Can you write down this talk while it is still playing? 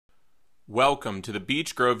Welcome to the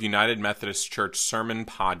Beech Grove United Methodist Church Sermon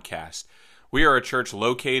Podcast. We are a church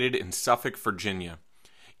located in Suffolk, Virginia.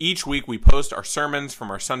 Each week we post our sermons from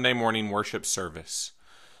our Sunday morning worship service.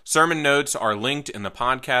 Sermon notes are linked in the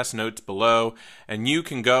podcast notes below, and you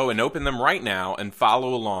can go and open them right now and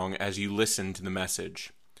follow along as you listen to the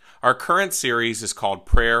message. Our current series is called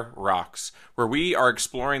Prayer Rocks, where we are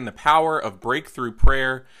exploring the power of breakthrough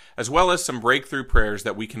prayer, as well as some breakthrough prayers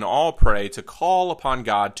that we can all pray to call upon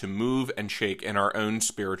God to move and shake in our own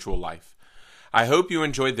spiritual life. I hope you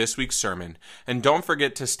enjoyed this week's sermon, and don't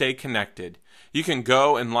forget to stay connected. You can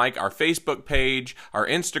go and like our Facebook page, our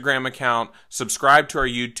Instagram account, subscribe to our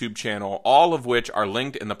YouTube channel, all of which are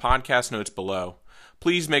linked in the podcast notes below.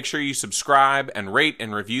 Please make sure you subscribe and rate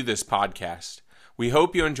and review this podcast. We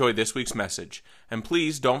hope you enjoyed this week's message, and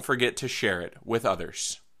please don't forget to share it with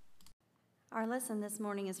others. Our lesson this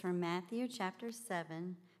morning is from Matthew chapter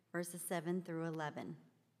 7, verses 7 through 11.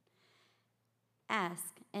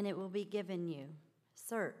 Ask, and it will be given you.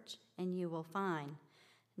 Search, and you will find.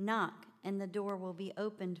 Knock, and the door will be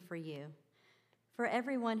opened for you. For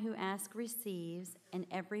everyone who asks receives, and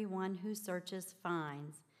everyone who searches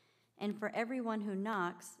finds. And for everyone who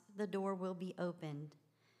knocks, the door will be opened.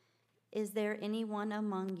 Is there anyone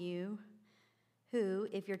among you who,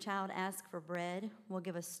 if your child asks for bread, will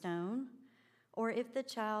give a stone? Or if the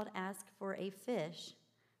child asks for a fish,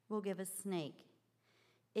 will give a snake?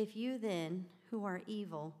 If you then, who are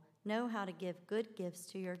evil, know how to give good gifts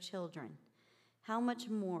to your children, how much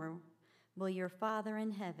more will your Father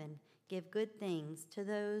in heaven give good things to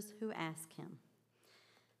those who ask him?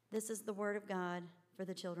 This is the word of God for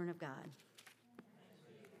the children of God.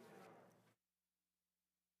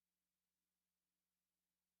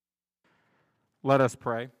 Let us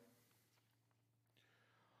pray.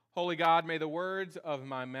 Holy God, may the words of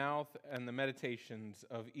my mouth and the meditations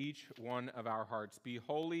of each one of our hearts be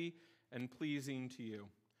holy and pleasing to you,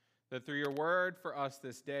 that through your word for us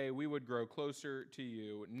this day we would grow closer to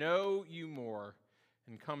you, know you more,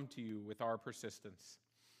 and come to you with our persistence.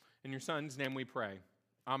 In your Son's name we pray.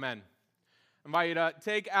 Amen. I invite you to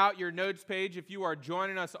take out your notes page. If you are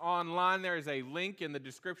joining us online, there is a link in the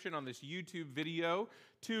description on this YouTube video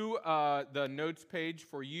to the notes page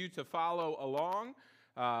for you to follow along.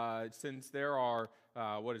 Since there are,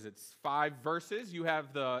 5 verses, you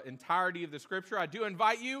have the entirety of the scripture. I do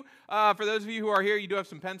invite you, for those of you who are here, you do have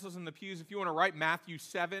some pencils in the pews. If you want to write Matthew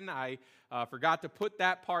 7, I forgot to put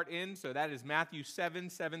that part in, so that is Matthew 7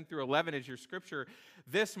 through 11 is your scripture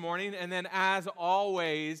this morning. And then, as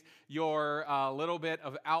always, your little bit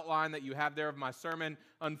of outline that you have there of my sermon.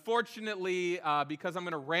 Unfortunately, because I'm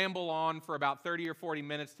going to ramble on for about 30 or 40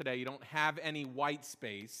 minutes today, you don't have any white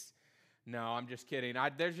space. No, I'm just kidding.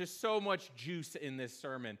 There's just so much juice in this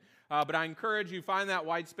sermon. But I encourage you, find that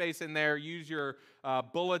white space in there. Use your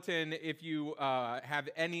bulletin if you have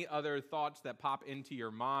any other thoughts that pop into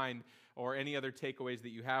your mind or any other takeaways that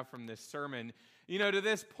you have from this sermon. You know, to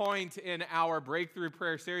this point in our Breakthrough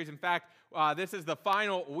Prayer series, in fact, this is the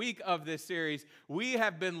final week of this series, we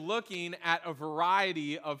have been looking at a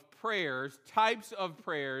variety of prayers, types of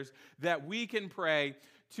prayers that we can pray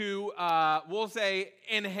to, we'll say,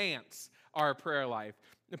 enhance our prayer life.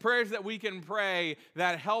 The prayers that we can pray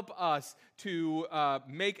that help us to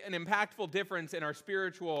make an impactful difference in our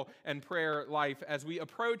spiritual and prayer life as we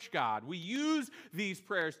approach God. We use these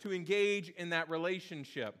prayers to engage in that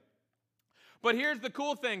relationship. But here's the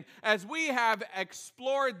cool thing. As we have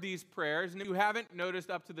explored these prayers, and if you haven't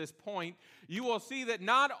noticed up to this point, you will see that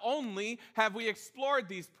not only have we explored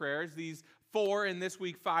these prayers, these 4 in this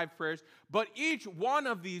week, 5 prayers, but each one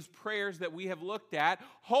of these prayers that we have looked at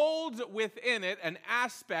holds within it an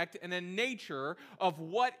aspect and a nature of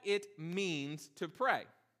what it means to pray.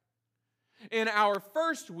 In our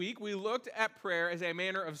first week, we looked at prayer as a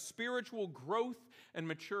manner of spiritual growth and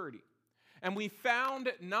maturity. And we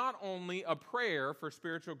found not only a prayer for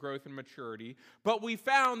spiritual growth and maturity, but we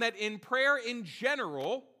found that in prayer in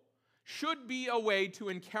general should be a way to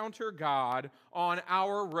encounter God on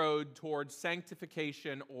our road towards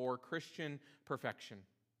sanctification or Christian perfection.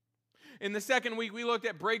 In the second week, we looked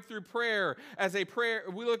at breakthrough prayer as a prayer.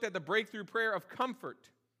 We looked at the breakthrough prayer of comfort.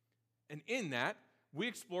 And in that, we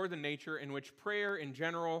explored the nature in which prayer in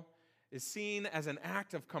general is seen as an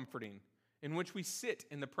act of comforting, in which we sit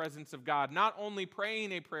in the presence of God, not only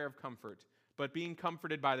praying a prayer of comfort, but being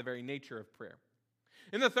comforted by the very nature of prayer.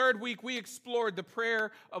 In the third week, we explored the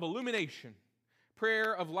prayer of illumination,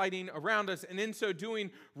 prayer of lighting around us, and in so doing,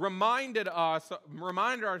 reminded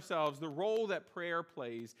ourselves the role that prayer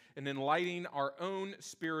plays in enlightening our own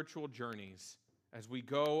spiritual journeys as we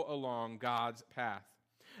go along God's path.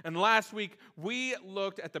 And last week, we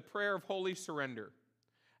looked at the prayer of holy surrender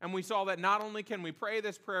And we saw that not only can we pray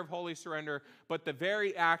this prayer of holy surrender, but the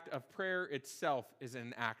very act of prayer itself is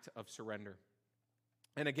an act of surrender.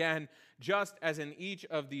 And again, just as in each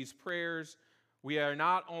of these prayers, we are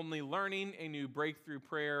not only learning a new breakthrough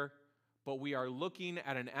prayer, but we are looking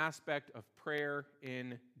at an aspect of prayer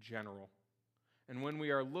in general. And when we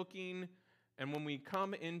are looking, and when we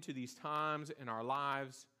come into these times in our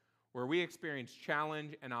lives where we experience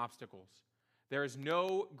challenge and obstacles, there is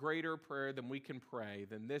no greater prayer than we can pray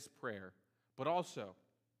than this prayer. But also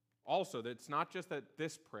that it's not just that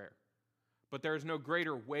this prayer, but there is no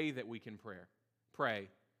greater way that we can pray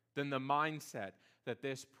than the mindset that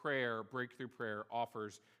this prayer, breakthrough prayer,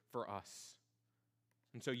 offers for us.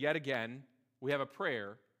 And so yet again, we have a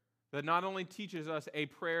prayer that not only teaches us a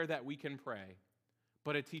prayer that we can pray,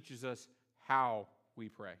 but it teaches us how we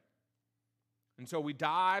pray. And so we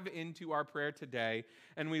dive into our prayer today,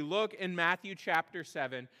 and we look in Matthew chapter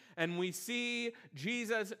 7, and we see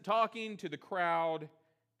Jesus talking to the crowd,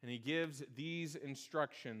 and he gives these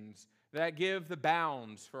instructions that give the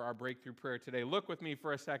bounds for our breakthrough prayer today. Look with me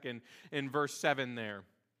for a second in verse 7 there.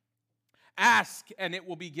 Ask, and it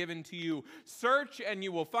will be given to you. Search, and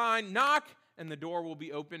you will find. Knock, and the door will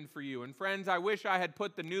be opened for you. And friends, I wish I had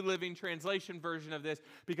put the New Living Translation version of this,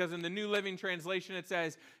 because in the New Living Translation it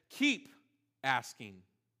says, keep asking,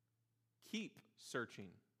 keep searching,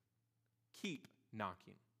 keep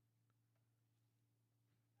knocking.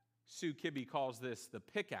 Sue Kibbe calls this the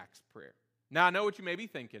Pickaxe Prayer. Now, I know what you may be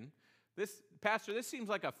thinking. Pastor, this seems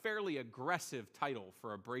like a fairly aggressive title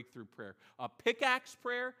for a breakthrough prayer. A pickaxe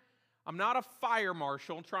prayer? I'm not a fire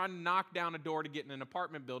marshal trying to knock down a door to get in an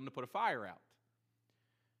apartment building to put a fire out.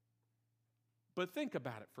 But think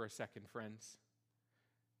about it for a second, friends.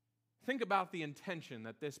 Think about the intention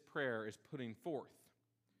that this prayer is putting forth.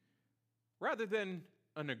 Rather than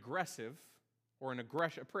an aggressive or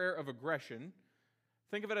a prayer of aggression,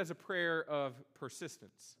 think of it as a prayer of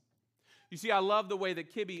persistence. You see, I love the way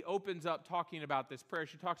that Kibbe opens up talking about this prayer.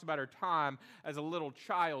 She talks about her time as a little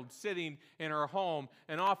child sitting in her home,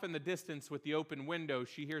 and off in the distance with the open window,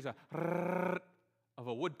 she hears a of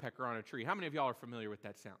a woodpecker on a tree. How many of y'all are familiar with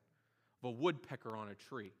that sound? Of a woodpecker on a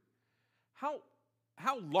tree. How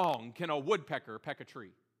long can a woodpecker peck a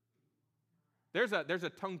tree? There's a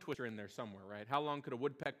tongue twister in there somewhere, right? How long could a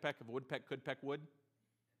woodpecker peck if a woodpecker could peck wood?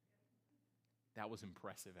 That was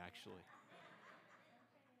impressive, actually.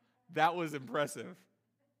 That was impressive.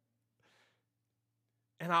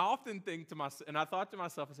 And I often think to myself, and I thought to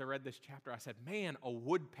myself as I read this chapter, I said, man, a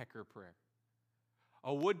woodpecker prayer.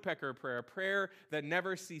 A woodpecker prayer, a prayer that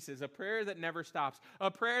never ceases, a prayer that never stops, a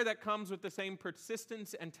prayer that comes with the same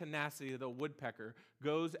persistence and tenacity that a woodpecker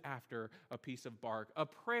goes after a piece of bark, a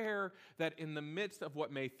prayer that in the midst of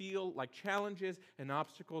what may feel like challenges and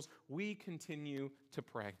obstacles, we continue to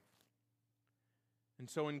pray. And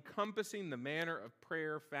so encompassing the manner of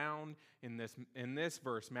prayer found in this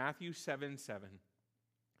verse, Matthew 7:7,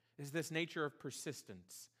 is this nature of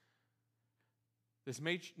persistence.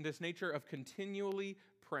 This nature of continually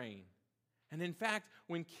praying. And in fact,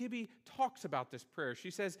 when Kibbe talks about this prayer,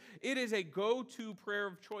 she says it is a go-to prayer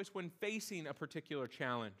of choice when facing a particular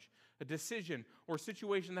challenge, a decision, or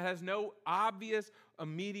situation that has no obvious,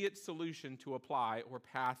 immediate solution to apply or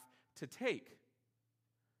path to take.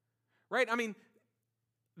 Right? I mean,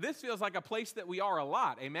 this feels like a place that we are a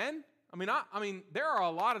lot. Amen? I mean, there are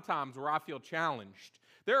a lot of times where I feel challenged.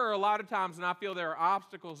 There are a lot of times when I feel there are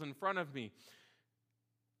obstacles in front of me.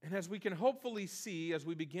 And as we can hopefully see, as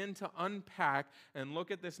we begin to unpack and look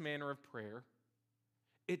at this manner of prayer,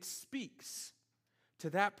 it speaks to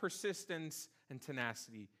that persistence and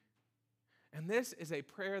tenacity. And this is a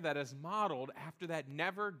prayer that is modeled after that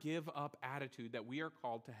never give up attitude that we are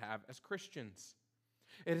called to have as Christians.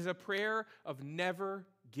 It is a prayer of never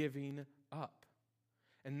giving up.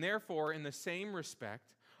 And therefore, in the same respect,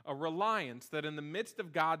 a reliance that in the midst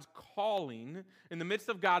of God's calling, in the midst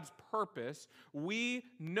of God's purpose, we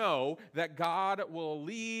know that God will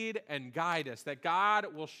lead and guide us, that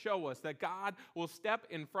God will show us, that God will step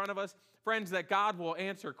in front of us. Friends, that God will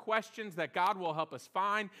answer questions, that God will help us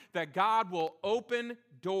find, that God will open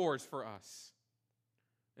doors for us.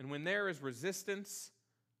 And when there is resistance,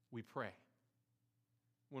 we pray.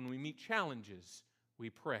 When we meet challenges, we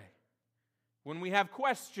pray. When we have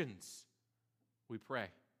questions, we pray.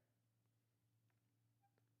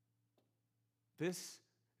 This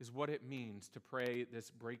is what it means to pray this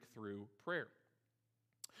breakthrough prayer.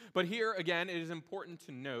 But here, again, it is important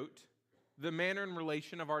to note the manner and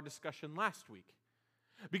relation of our discussion last week.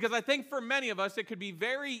 Because I think for many of us, it could be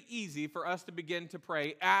very easy for us to begin to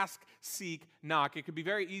pray, ask, seek, knock. It could be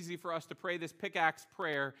very easy for us to pray this pickaxe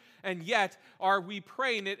prayer, and yet, are we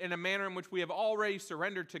praying it in a manner in which we have already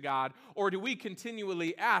surrendered to God, or do we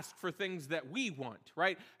continually ask for things that we want,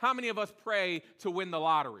 right? How many of us pray to win the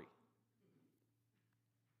lottery?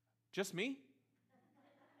 Just me?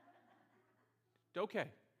 Okay.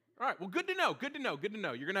 All right, well, good to know. You're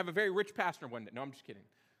going to have a very rich pastor one day. No, I'm just kidding.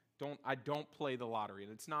 I don't play the lottery.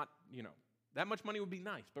 And it's not, that much money would be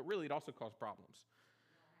nice, but really it also causes problems.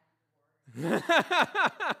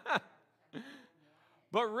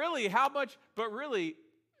 But really, how much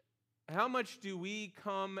do we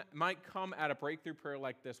might come at a breakthrough prayer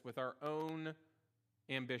like this with our own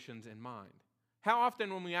ambitions in mind? How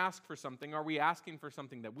often when we ask for something, are we asking for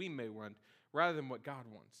something that we may want rather than what God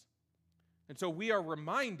wants? And so we are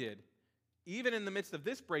reminded, even in the midst of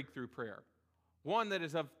this breakthrough prayer, one that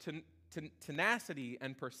is of tenacity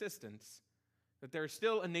and persistence, that there is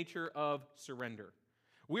still a nature of surrender.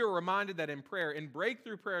 We are reminded that in prayer, in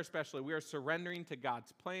breakthrough prayer especially, we are surrendering to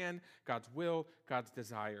God's plan, God's will, God's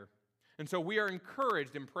desire. And so we are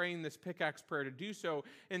encouraged in praying this pickaxe prayer to do so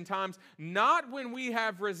in times not when we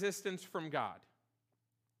have resistance from God.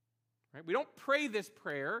 Right? We don't pray this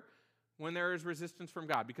prayer when there is resistance from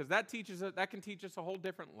God, because that can teach us a whole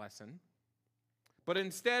different lesson. But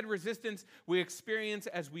instead, resistance we experience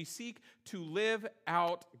as we seek to live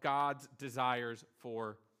out God's desires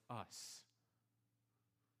for us.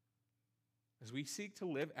 As we seek to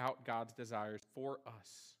live out God's desires for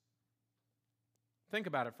us. Think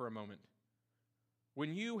about it for a moment.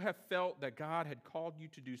 When you have felt that God had called you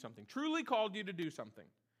to do something, truly called you to do something,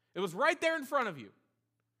 it was right there in front of you.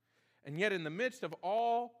 And yet in the midst of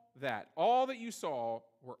all that you saw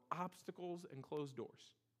were obstacles and closed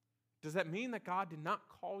doors. Does that mean that God did not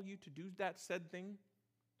call you to do that said thing?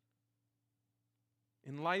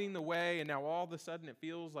 In lighting the way, and now all of a sudden it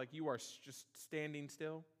feels like you are just standing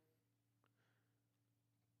still?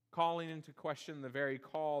 Calling into question the very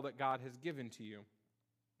call that God has given to you.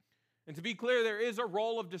 And to be clear, there is a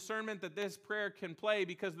role of discernment that this prayer can play,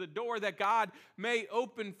 because the door that God may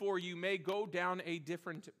open for you may go down a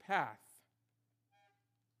different path.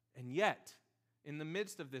 And yet, in the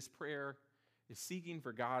midst of this prayer, is seeking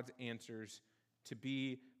for God's answers to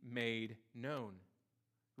be made known.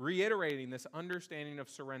 Reiterating this understanding of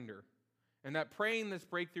surrender, and that praying this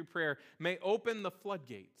breakthrough prayer may open the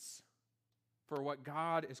floodgates for what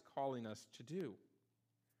God is calling us to do.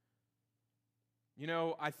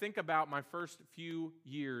 I think about my first few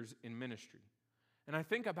years in ministry, and I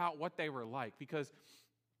think about what they were like, because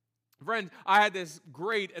friends, I had this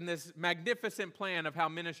great and this magnificent plan of how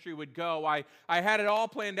ministry would go. I had it all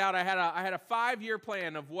planned out. I had a 5-year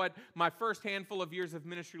plan of what my first handful of years of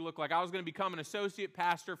ministry looked like. I was going to become an associate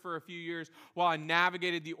pastor for a few years while I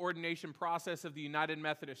navigated the ordination process of the United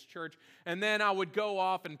Methodist Church. And then I would go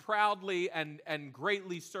off and proudly and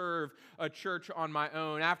greatly serve a church on my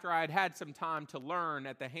own after I had had some time to learn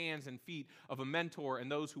at the hands and feet of a mentor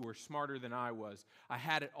and those who were smarter than I was. I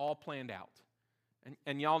had it all planned out.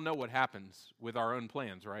 And y'all know what happens with our own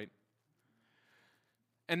plans, right?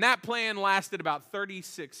 And that plan lasted about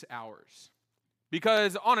 36 hours.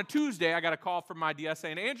 Because on a Tuesday, I got a call from my DS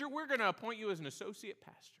saying, Andrew, we're going to appoint you as an associate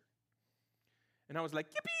pastor. And I was like,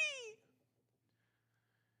 yippee!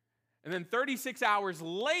 And then 36 hours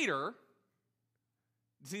later,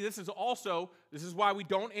 see, this is why we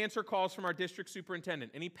don't answer calls from our district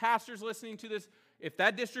superintendent. Any pastors listening to this, if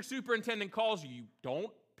that district superintendent calls you, you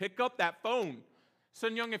don't pick up that phone.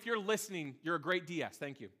 Sun Young, if you're listening, you're a great DS.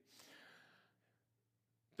 Thank you.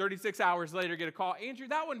 36 hours later, get a call. Andrew,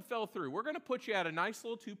 that one fell through. We're going to put you at a nice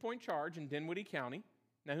little 2-point charge in Dinwiddie County.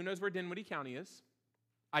 Now, who knows where Dinwiddie County is?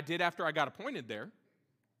 I did after I got appointed there.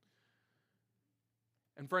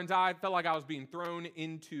 And friends, I felt like I was being thrown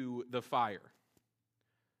into the fire.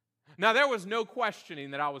 Now, there was no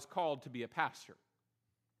questioning that I was called to be a pastor.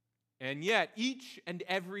 And yet, each and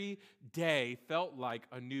every day felt like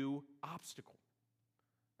a new obstacle.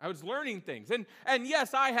 I was learning things. And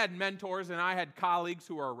yes, I had mentors and I had colleagues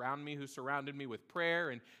who were around me who surrounded me with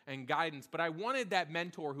prayer and guidance, but I wanted that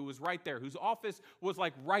mentor who was right there, whose office was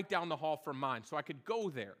like right down the hall from mine, so I could go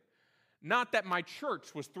there. Not that my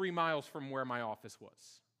church was 3 miles from where my office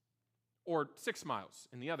was, or 6 miles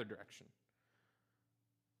in the other direction.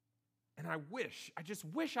 And I just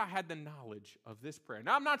wish I had the knowledge of this prayer.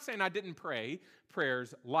 Now, I'm not saying I didn't pray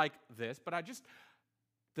prayers like this, but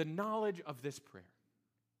the knowledge of this prayer.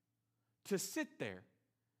 To sit there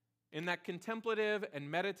in that contemplative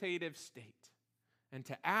and meditative state and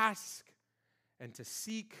to ask and to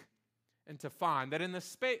seek and to find that in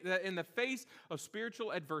the face of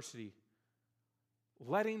spiritual adversity,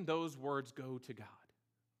 letting those words go to God.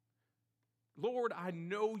 Lord, I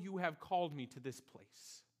know you have called me to this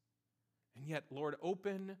place. And yet, Lord,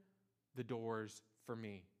 open the doors for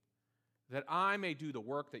me, that I may do the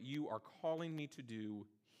work that you are calling me to do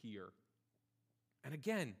here. And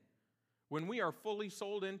again, when we are fully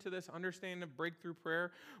sold into this understanding of breakthrough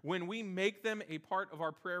prayer, when we make them a part of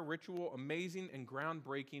our prayer ritual, amazing and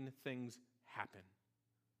groundbreaking things happen.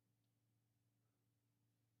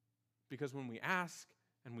 Because when we ask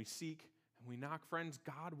and we seek and we knock, friends,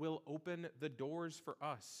 God will open the doors for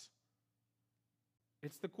us.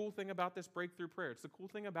 It's the cool thing about this breakthrough prayer. It's the cool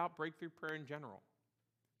thing about breakthrough prayer in general.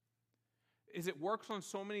 Is it works on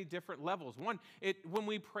so many different levels. One, when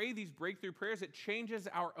we pray these breakthrough prayers, it changes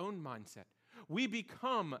our own mindset. We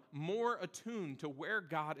become more attuned to where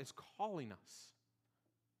God is calling us.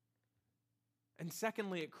 And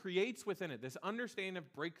secondly, it creates within it this understanding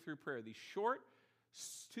of breakthrough prayer, these short,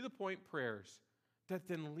 to-the-point prayers that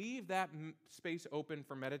then leave that space open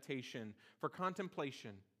for meditation, for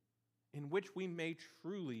contemplation, in which we may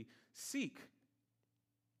truly seek.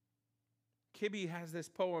 Kibbe has this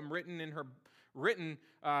poem written in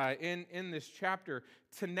this chapter.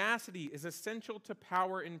 Tenacity is essential to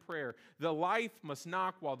power in prayer. The life must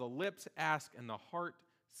knock while the lips ask and the heart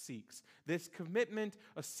seeks. This commitment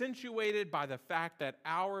accentuated by the fact that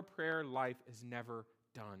our prayer life is never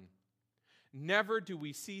done. Never do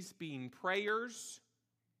we cease being prayers,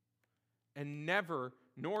 and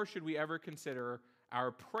nor should we ever consider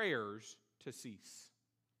our prayers to cease.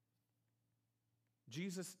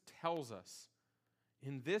 Jesus tells us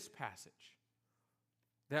in this passage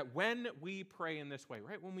that when we pray in this way,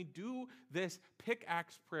 right, when we do this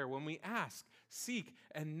pickaxe prayer, when we ask, seek,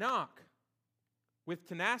 and knock with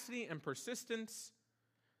tenacity and persistence,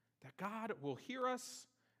 that God will hear us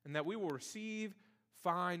and that we will receive,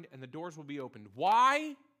 find, and the doors will be opened.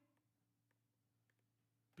 Why?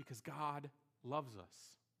 Because God loves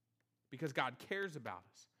us. Because God cares about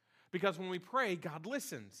us. Because when we pray, God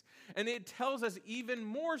listens. And it tells us even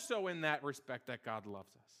more so in that respect that God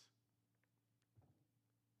loves us.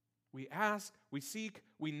 We ask, we seek,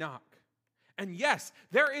 we knock. And yes,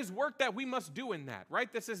 there is work that we must do in that,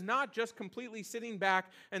 right? This is not just completely sitting back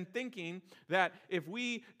and thinking that if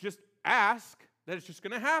we just ask, that it's just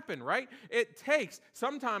going to happen, right? It takes,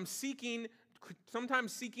 sometimes seeking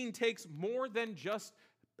takes more than just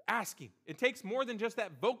asking. It takes more than just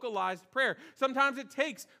that vocalized prayer. Sometimes it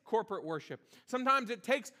takes corporate worship. Sometimes it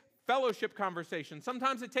takes fellowship conversation.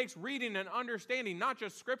 Sometimes it takes reading and understanding, not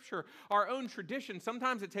just Scripture, our own tradition.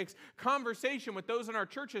 Sometimes it takes conversation with those in our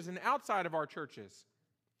churches and outside of our churches.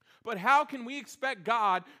 But how can we expect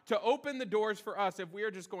God to open the doors for us if we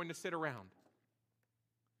are just going to sit around?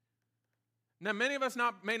 Now, many of us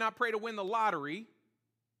may not pray to win the lottery,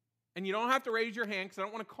 and you don't have to raise your hand because I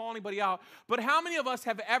don't want to call anybody out, but how many of us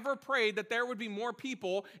have ever prayed that there would be more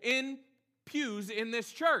people in pews in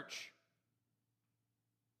this church?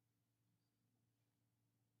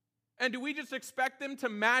 And do we just expect them to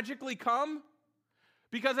magically come?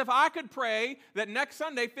 Because if I could pray that next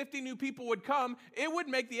Sunday 50 new people would come, it would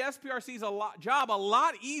make the SPRC's job a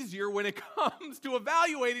lot easier when it comes to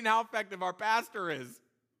evaluating how effective our pastor is.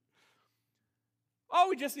 Oh,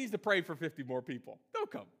 he just needs to pray for 50 more people. They'll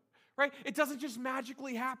come, right? It doesn't just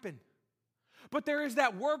magically happen. But there is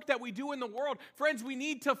that work that we do in the world. Friends, we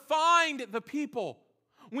need to find the people.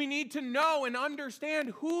 We need to know and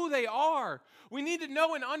understand who they are. We need to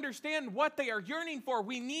know and understand what they are yearning for.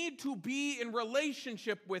 We need to be in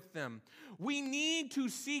relationship with them. We need to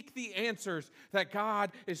seek the answers that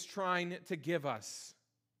God is trying to give us.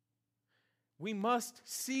 We must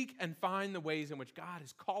seek and find the ways in which God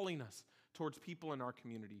is calling us towards people in our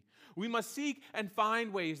community. We must seek and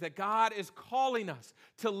find ways that God is calling us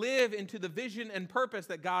to live into the vision and purpose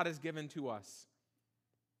that God has given to us.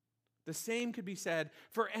 The same could be said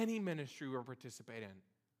for any ministry we participate in.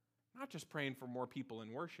 Not just praying for more people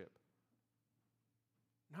in worship.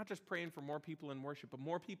 Not just praying for more people in worship, but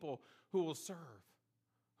more people who will serve,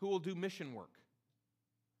 who will do mission work.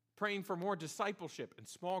 Praying for more discipleship and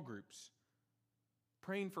small groups.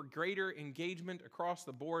 Praying for greater engagement across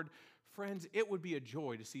the board. Friends, it would be a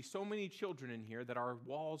joy to see so many children in here that our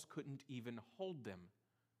walls couldn't even hold them.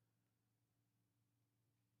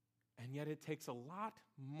 And yet it takes a lot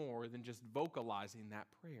more than just vocalizing that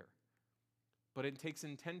prayer. But it takes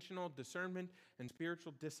intentional discernment and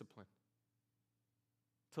spiritual discipline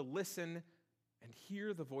to listen and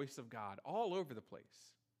hear the voice of God all over the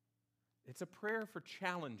place. It's a prayer for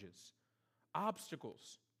challenges,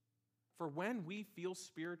 obstacles, for when we feel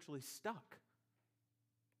spiritually stuck.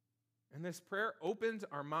 And this prayer opens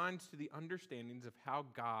our minds to the understandings of how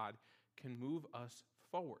God can move us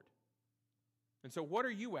forward. And so what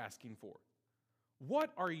are you asking for?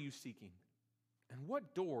 What are you seeking? And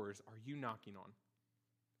what doors are you knocking on?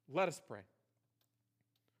 Let us pray.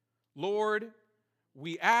 Lord,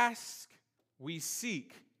 we ask, we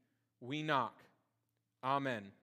seek, we knock. Amen.